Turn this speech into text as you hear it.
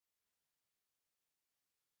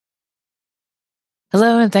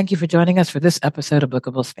Hello, and thank you for joining us for this episode of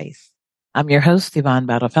Bookable Space. I'm your host, Yvonne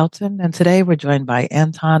Battle-Felton, and today we're joined by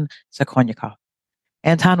Anton Skornyakov.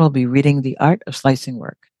 Anton will be reading The Art of Slicing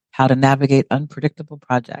Work, How to Navigate Unpredictable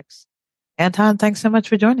Projects. Anton, thanks so much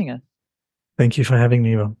for joining us. Thank you for having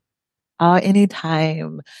me, Yvonne.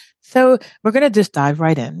 Anytime. So we're going to just dive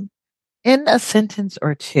right in. In a sentence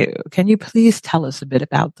or two, can you please tell us a bit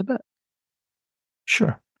about the book?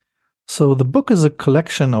 Sure. So the book is a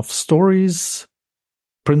collection of stories,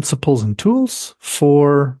 principles, and tools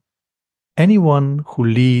for anyone who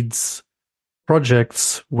leads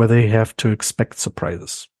projects where they have to expect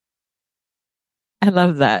surprises. I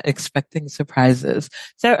love that, expecting surprises.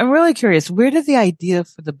 So I'm really curious, where did the idea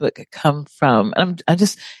for the book come from?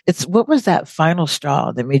 What was that final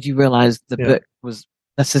straw that made you realize the book was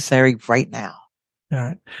necessary right now? All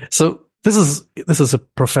right. So this is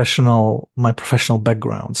my professional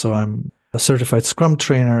background. So I'm a certified Scrum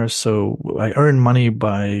trainer. So I earn money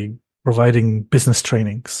by providing business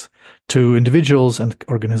trainings to individuals and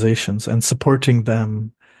organizations and supporting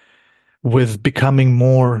them with becoming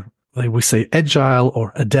more, like we say, agile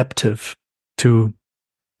or adaptive to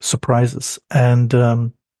surprises. And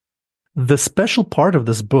the special part of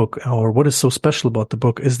this book, or what is so special about the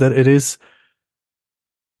book, is that it is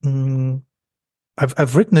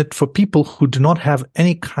I've written it for people who do not have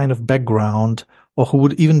any kind of background or who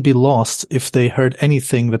would even be lost if they heard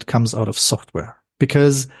anything that comes out of software.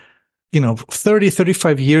 Because,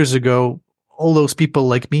 35 years ago, all those people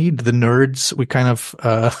like me, the nerds, we kind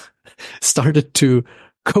of started to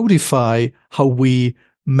codify how we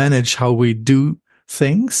manage, how we do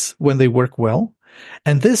things when they work well.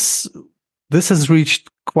 And this has reached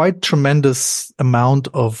quite tremendous amount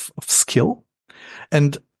of skill.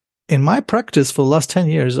 And in my practice for the last 10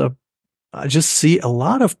 years, I just see a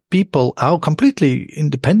lot of people out completely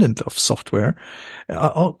independent of software,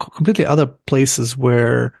 completely other places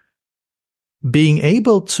where being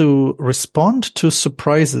able to respond to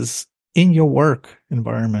surprises in your work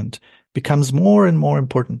environment becomes more and more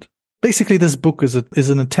important. Basically, this book is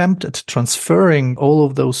an attempt at transferring all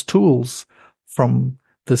of those tools from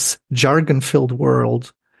this jargon-filled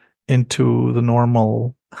world into the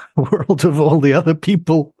normal world of all the other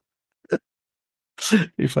people,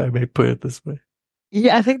 if I may put it this way.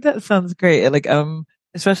 Yeah, I think that sounds great.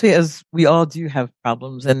 Especially as we all do have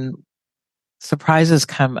problems and surprises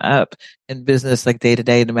come up in business, like day to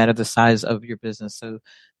day, no matter the size of your business. So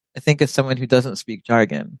I think as someone who doesn't speak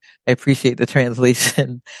jargon, I appreciate the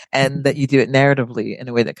translation and that you do it narratively in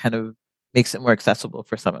a way that kind of makes it more accessible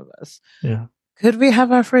for some of us. Yeah. Could we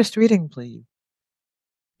have our first reading, please?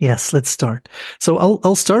 Yes, let's start. So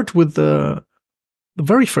I'll start with the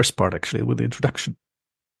very first part, actually, with the introduction.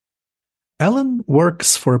 Alan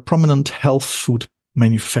works for a prominent health food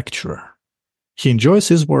manufacturer. He enjoys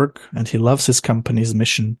his work and he loves his company's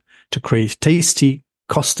mission to create tasty,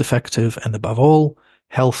 cost-effective, and above all,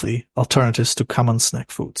 healthy alternatives to common snack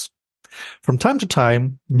foods. From time to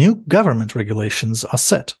time, new government regulations are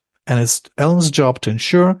set, and it's Alan's job to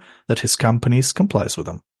ensure that his company complies with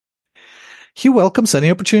them. He welcomes any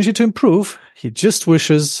opportunity to improve. He just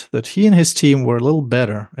wishes that he and his team were a little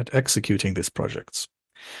better at executing these projects.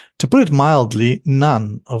 To put it mildly,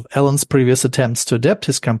 none of Alan's previous attempts to adapt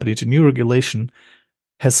his company to new regulation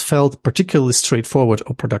has felt particularly straightforward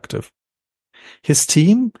or productive. His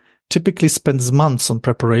team typically spends months on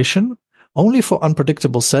preparation, only for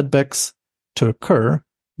unpredictable setbacks to occur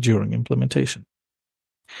during implementation.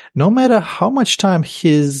 No matter how much time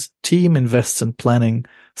his team invests in planning,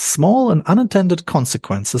 small and unintended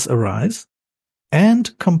consequences arise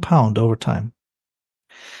and compound over time.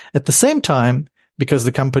 At the same time, because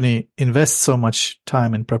the company invests so much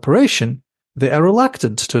time in preparation, they are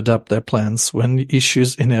reluctant to adapt their plans when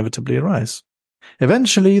issues inevitably arise.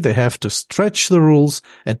 Eventually, they have to stretch the rules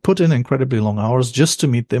and put in incredibly long hours just to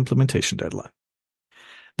meet the implementation deadline.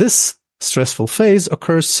 This stressful phase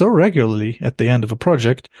occurs so regularly at the end of a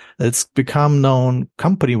project that it's become known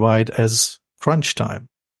company-wide as crunch time.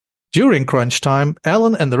 During crunch time,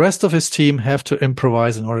 Alan and the rest of his team have to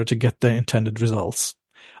improvise in order to get their intended results.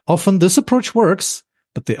 Often this approach works,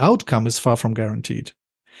 but the outcome is far from guaranteed.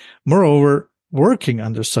 Moreover, working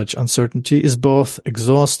under such uncertainty is both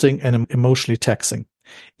exhausting and emotionally taxing.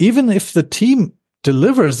 Even if the team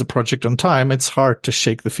delivers the project on time, it's hard to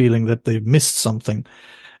shake the feeling that they've missed something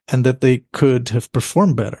and that they could have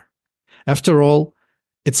performed better. After all,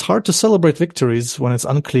 it's hard to celebrate victories when it's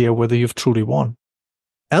unclear whether you've truly won.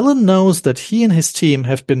 Alan knows that he and his team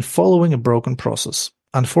have been following a broken process.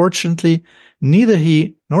 Unfortunately, neither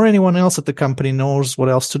he nor anyone else at the company knows what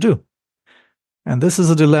else to do. And this is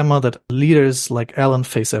a dilemma that leaders like Alan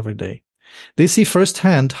face every day. They see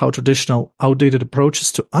firsthand how traditional, outdated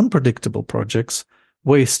approaches to unpredictable projects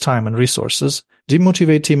waste time and resources,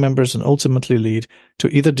 demotivate team members, and ultimately lead to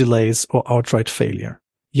either delays or outright failure.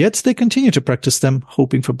 Yet they continue to practice them,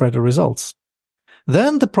 hoping for better results.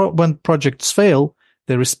 Then, when projects fail,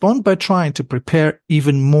 they respond by trying to prepare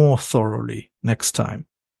even more thoroughly next time.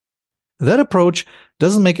 That approach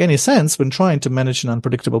doesn't make any sense when trying to manage an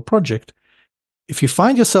unpredictable project. If you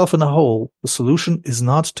find yourself in a hole, the solution is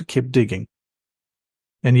not to keep digging.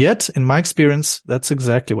 And yet, in my experience, that's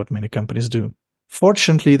exactly what many companies do.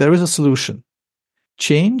 Fortunately, there is a solution.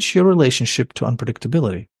 Change your relationship to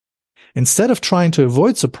unpredictability. Instead of trying to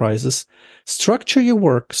avoid surprises, structure your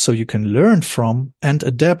work so you can learn from and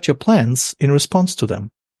adapt your plans in response to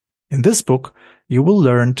them. In this book, you will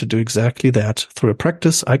learn to do exactly that through a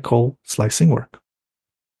practice I call slicing work.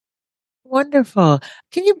 Wonderful.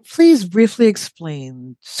 Can you please briefly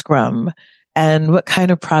explain Scrum and what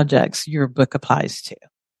kind of projects your book applies to?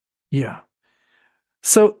 Yeah.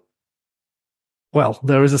 So, well,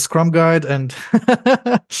 there is a Scrum guide, and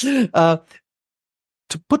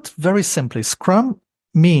to put very simply, Scrum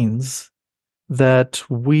means that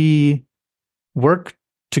we work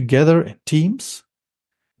together in teams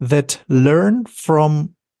that learn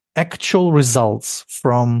from actual results,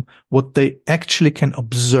 from what they actually can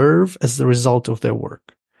observe as the result of their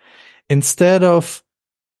work. Instead of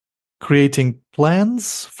creating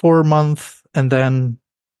plans for a month and then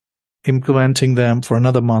implementing them for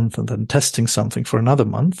another month and then testing something for another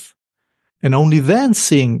month, and only then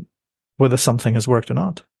seeing whether something has worked or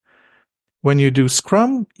not. When you do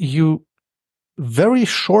Scrum, you very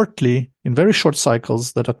shortly, in very short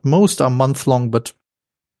cycles that at most are month long, but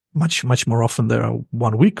much, much more often they are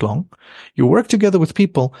 1 week long, you work together with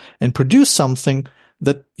people and produce something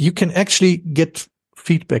that you can actually get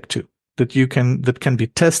feedback to, that can be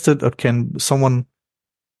tested, or can someone,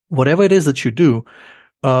 whatever it is that you do,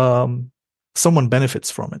 someone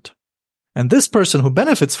benefits from it. And this person who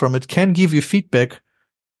benefits from it can give you feedback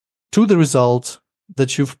to the result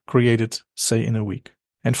that you've created, say, in a week.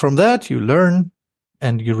 And from that, you learn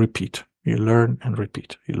and you repeat. You learn and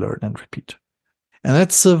repeat. You learn and repeat. And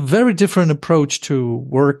that's a very different approach to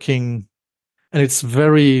working. And it's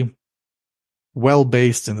very well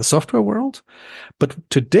based in the software world. But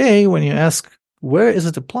today, when you ask, where is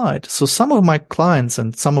it applied? So some of my clients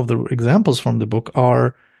and some of the examples from the book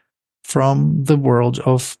are from the world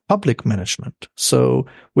of public management. So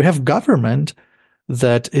we have government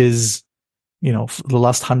that is, for the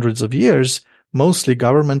last hundreds of years, mostly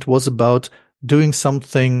government was about doing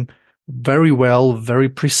something very well, very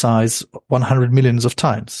precise, 100 millions of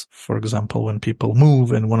times. For example, when people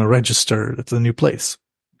move and want to register at a new place.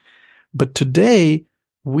 But today,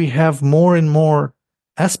 we have more and more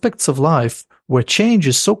aspects of life where change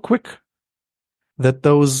is so quick that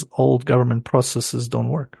those old government processes don't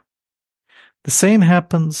work. The same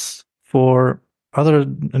happens for other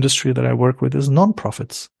industry that I work with is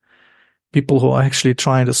nonprofits. People who are actually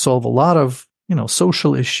trying to solve a lot of,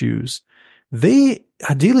 social issues. They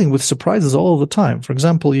are dealing with surprises all the time. For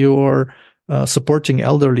example, you're supporting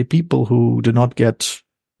elderly people who do not get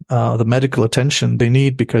the medical attention they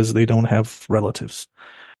need because they don't have relatives,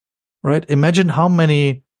 right? Imagine how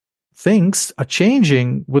many things are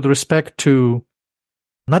changing with respect to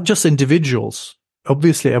not just individuals.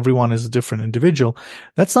 Obviously, everyone is a different individual.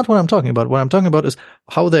 That's not what I'm talking about. What I'm talking about is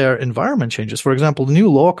how their environment changes. For example, new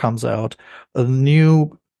law comes out,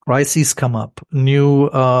 new crises come up, new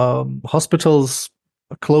hospitals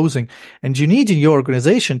are closing, and you need in your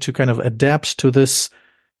organization to kind of adapt to this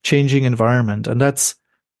changing environment. And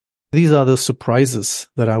these are the surprises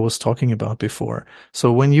that I was talking about before.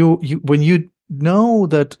 So when you know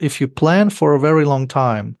that if you plan for a very long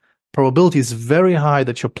time, probability is very high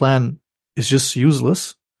that your plan is just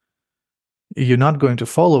useless, you're not going to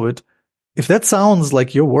follow it. If that sounds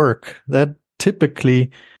like your work, that typically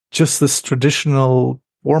just this traditional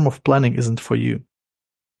form of planning isn't for you.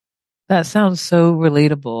 That sounds so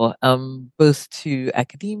relatable, both to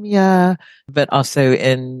academia, but also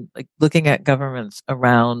in looking at governments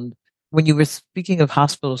around. When you were speaking of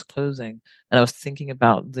hospitals closing, and I was thinking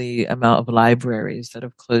about the amount of libraries that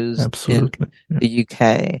have closed Absolutely. in the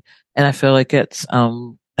UK, and I feel like it's,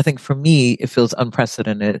 I think for me, it feels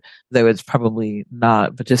unprecedented, though it's probably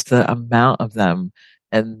not, but just the amount of them.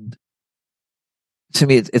 And to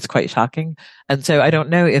me, it's quite shocking. And so I don't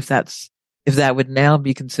know if that would now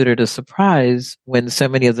be considered a surprise when so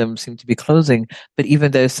many of them seem to be closing. But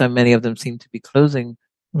even though so many of them seem to be closing,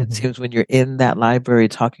 it seems when you're in that library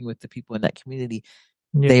talking with the people in that community,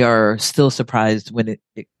 they are still surprised when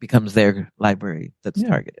it becomes their library that's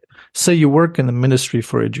targeted. Say you work in the Ministry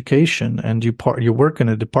for Education and you work in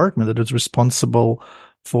a department that is responsible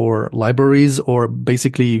for libraries or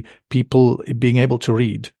basically people being able to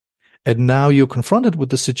read. And now you're confronted with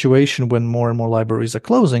the situation when more and more libraries are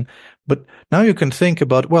closing. But now you can think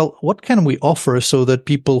about, well, what can we offer so that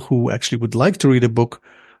people who actually would like to read a book,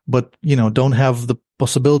 but, don't have the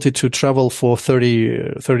possibility to travel for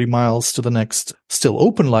 30 miles to the next still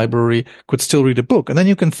open library could still read a book. And then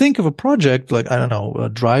you can think of a project like, I don't know, a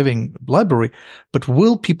driving library, but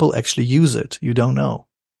will people actually use it? You don't know.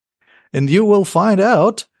 And you will find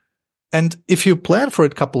out. And if you plan for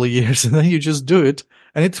it a couple of years and then you just do it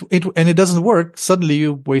and it doesn't work, suddenly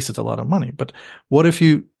you wasted a lot of money. But what if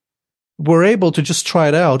you were able to just try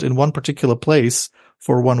it out in one particular place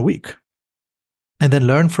for 1 week and then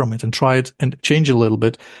learn from it and try it and change a little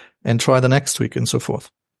bit and try the next week and so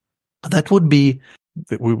forth? That would be,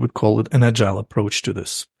 we would call it an agile approach to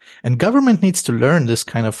this. And government needs to learn this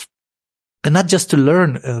kind of, and not just to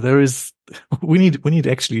learn, we need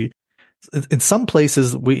actually, in some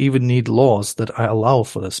places, we even need laws that allow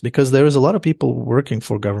for this, because there is a lot of people working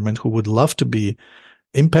for government who would love to be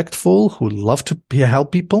impactful, who love to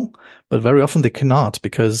help people, but very often they cannot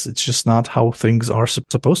because it's just not how things are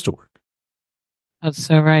supposed to work. That's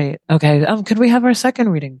so right. Okay. Could we have our second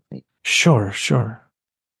reading, please? Sure.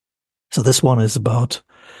 So this one is about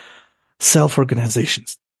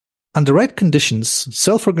self-organizations. Under right conditions,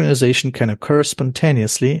 self-organization can occur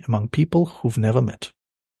spontaneously among people who've never met.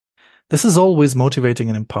 This is always motivating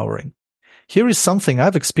and empowering. Here is something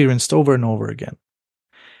I've experienced over and over again.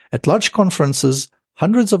 At large conferences,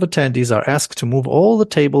 hundreds of attendees are asked to move all the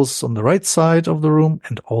tables on the right side of the room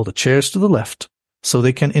and all the chairs to the left, so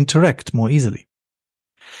they can interact more easily.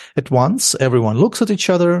 At once, everyone looks at each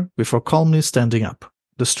other before calmly standing up.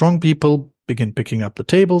 The strong people begin picking up the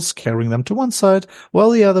tables, carrying them to one side, while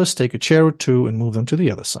the others take a chair or two and move them to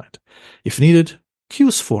the other side. If needed,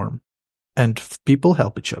 queues form, and people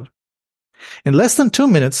help each other. In less than 2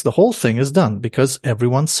 minutes, the whole thing is done because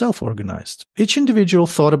everyone's self-organized. Each individual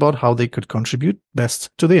thought about how they could contribute best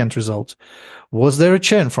to the end result. Was there a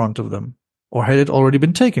chair in front of them? Or had it already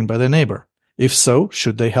been taken by their neighbor? If so,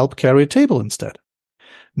 should they help carry a table instead?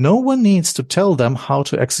 No one needs to tell them how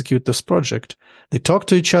to execute this project. They talk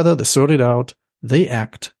to each other, they sort it out, they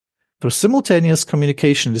act. Through simultaneous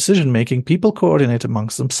communication and decision-making, people coordinate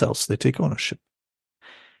amongst themselves. They take ownership.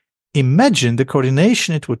 Imagine the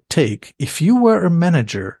coordination it would take if you were a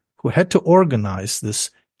manager who had to organize this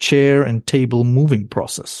chair and table moving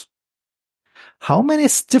process. How many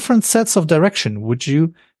different sets of direction would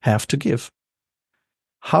you have to give?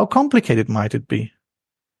 How complicated might it be?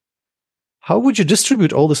 How would you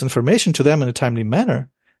distribute all this information to them in a timely manner?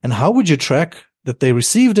 And how would you track that they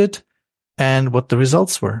received it and what the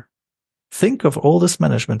results were? Think of all this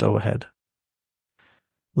management overhead.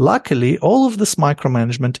 Luckily, all of this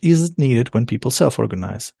micromanagement isn't needed when people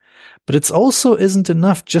self-organize. But it also isn't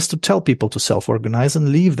enough just to tell people to self-organize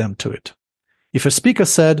and leave them to it. If a speaker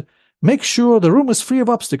said, "Make sure the room is free of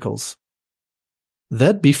obstacles,"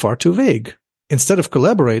 that'd be far too vague. Instead of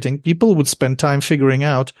collaborating, people would spend time figuring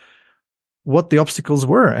out what the obstacles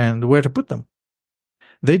were and where to put them.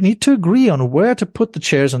 They need to agree on where to put the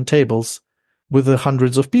chairs and tables. With the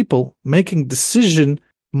hundreds of people, making decision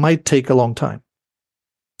might take a long time.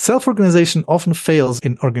 Self-organization often fails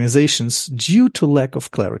in organizations due to lack of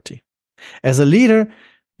clarity. As a leader,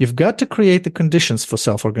 you've got to create the conditions for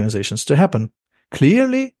self-organizations to happen,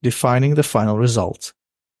 clearly defining the final result.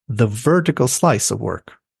 The vertical slice of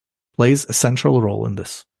work plays a central role in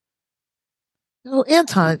this. Well,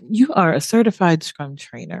 Anton, you are a certified Scrum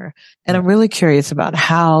trainer, and I'm really curious about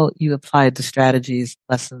how you applied the strategies,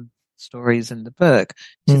 lessons, stories in the book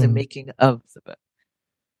to the making of the book.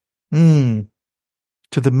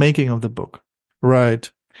 To the making of the book.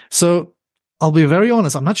 Right. So I'll be very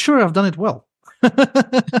honest. I'm not sure I've done it well.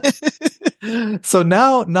 So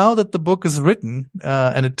now that the book is written,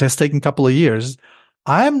 and it has taken a couple of years,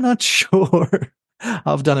 I'm not sure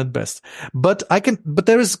I've done it best, but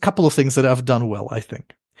there is a couple of things that I've done well, I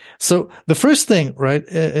think. So the first thing, right,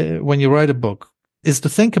 when you write a book, is to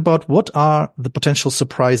think about what are the potential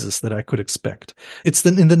surprises that I could expect. It's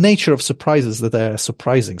in the nature of surprises that they are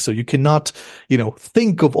surprising. So you cannot,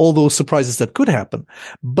 think of all those surprises that could happen.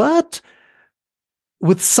 But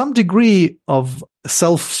with some degree of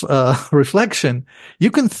self-reflection,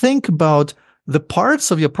 you can think about the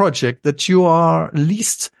parts of your project that you are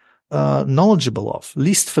least knowledgeable of,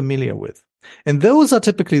 least familiar with. And those are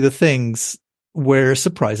typically the things where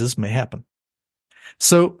surprises may happen.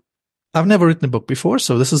 So I've never written a book before,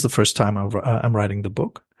 so this is the first time I'm writing the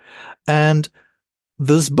book. And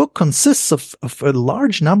this book consists of a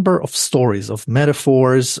large number of stories, of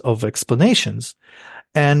metaphors, of explanations.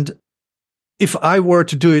 And if I were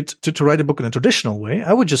to do it, to write a book in a traditional way,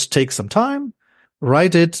 I would just take some time,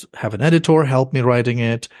 write it, have an editor help me writing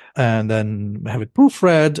it, and then have it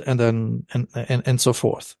proofread, and then, and so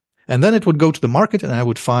forth. And then it would go to the market and I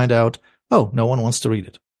would find out, oh, no one wants to read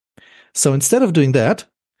it. So instead of doing that,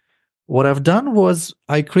 what I've done was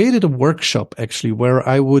I created a workshop actually where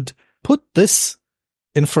I would put this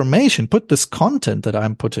information, put this content that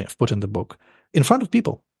I've put in the book in front of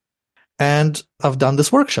people. And I've done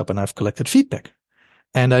this workshop and I've collected feedback.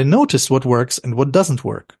 And I noticed what works and what doesn't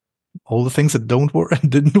work. All the things that don't work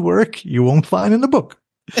and didn't work, you won't find in the book.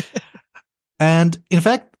 And in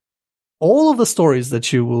fact, all of the stories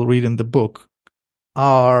that you will read in the book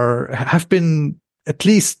have been at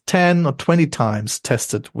least 10 or 20 times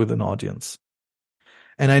tested with an audience.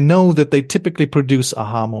 And I know that they typically produce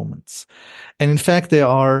aha moments. And in fact, they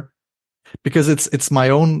are, because it's my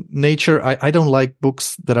own nature. I don't like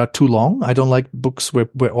books that are too long. I don't like books where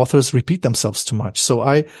authors repeat themselves too much. So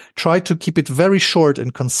I try to keep it very short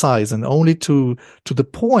and concise and only to the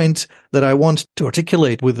point that I want to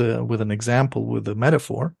articulate with an example, with a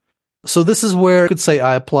metaphor. So this is where I could say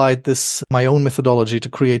I applied my own methodology to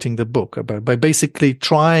creating the book by basically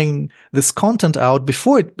trying this content out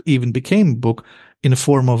before it even became a book in the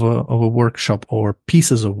form of a workshop or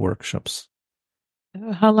pieces of workshops.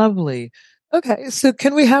 Oh, how lovely. Okay, so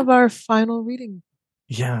can we have our final reading?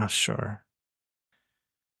 Yeah, sure.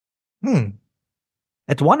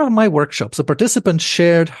 At one of my workshops, a participant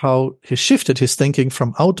shared how he shifted his thinking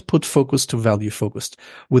from output focused to value focused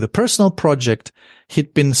with a personal project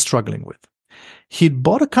he'd been struggling with. He'd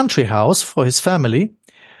bought a country house for his family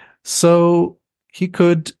so he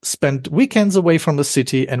could spend weekends away from the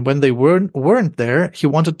city, and when they weren't there, he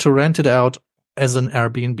wanted to rent it out as an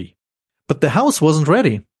Airbnb. But the house wasn't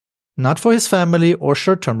ready. Not for his family or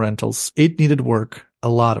short-term rentals. It needed work, a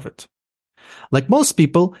lot of it. Like most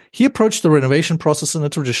people, he approached the renovation process in a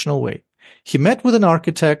traditional way. He met with an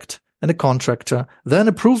architect and a contractor, then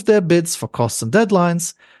approved their bids for costs and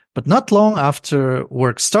deadlines, but not long after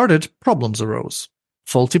work started, problems arose.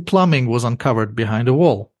 Faulty plumbing was uncovered behind a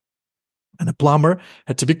wall, and a plumber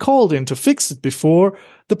had to be called in to fix it before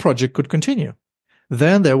the project could continue.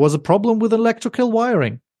 Then there was a problem with electrical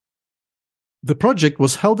wiring. The project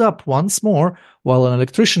was held up once more while an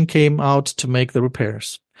electrician came out to make the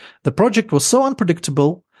repairs. The project was so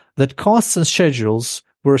unpredictable that costs and schedules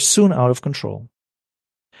were soon out of control.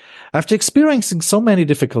 After experiencing so many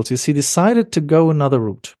difficulties, he decided to go another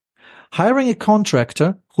route, hiring a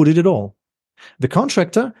contractor who did it all. The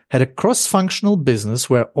contractor had a cross-functional business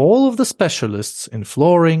where all of the specialists in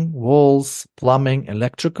flooring, walls, plumbing,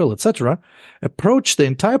 electrical, etc. approached the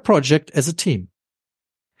entire project as a team.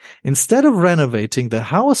 Instead of renovating the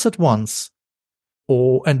house at once,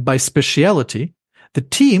 and by speciality, the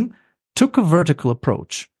team took a vertical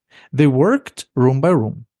approach. They worked room by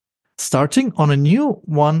room, starting on a new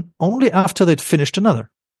one only after they'd finished another.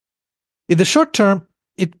 In the short term,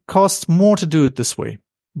 it cost more to do it this way,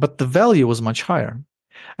 but the value was much higher.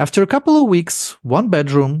 After a couple of weeks, one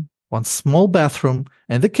bedroom, one small bathroom,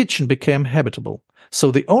 and the kitchen became habitable, so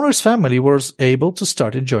the owner's family was able to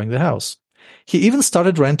start enjoying the house. He even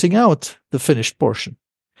started renting out the finished portion.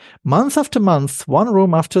 Month after month, one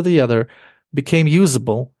room after the other became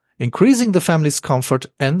usable, increasing the family's comfort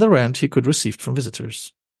and the rent he could receive from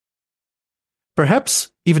visitors.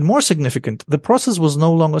 Perhaps even more significant, the process was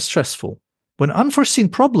no longer stressful. When unforeseen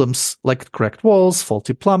problems like cracked walls,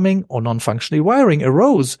 faulty plumbing, or non-functioning wiring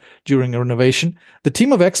arose during a renovation, the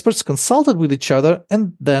team of experts consulted with each other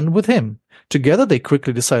and then with him. Together, they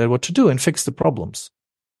quickly decided what to do and fix the problems.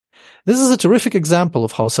 This is a terrific example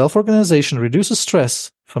of how self-organization reduces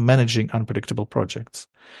stress from managing unpredictable projects.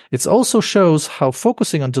 It also shows how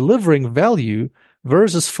focusing on delivering value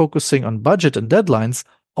versus focusing on budget and deadlines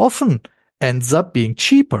often ends up being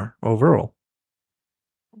cheaper overall.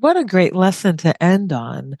 What a great lesson to end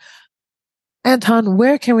on. Anton,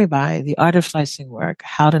 where can we buy The Art of Slicing Work,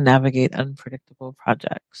 How to Navigate Unpredictable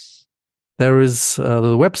Projects? There is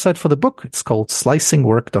the website for the book. It's called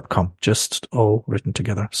slicingwork.com, just all written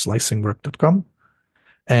together, slicingwork.com.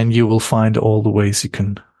 And you will find all the ways you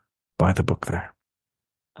can buy the book there.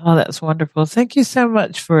 Oh, that's wonderful. Thank you so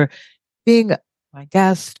much for being my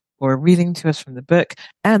guest, for reading to us from the book,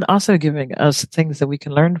 and also giving us things that we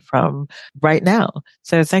can learn from right now.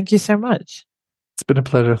 So thank you so much. It's been a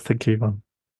pleasure. Thank you, Yvonne.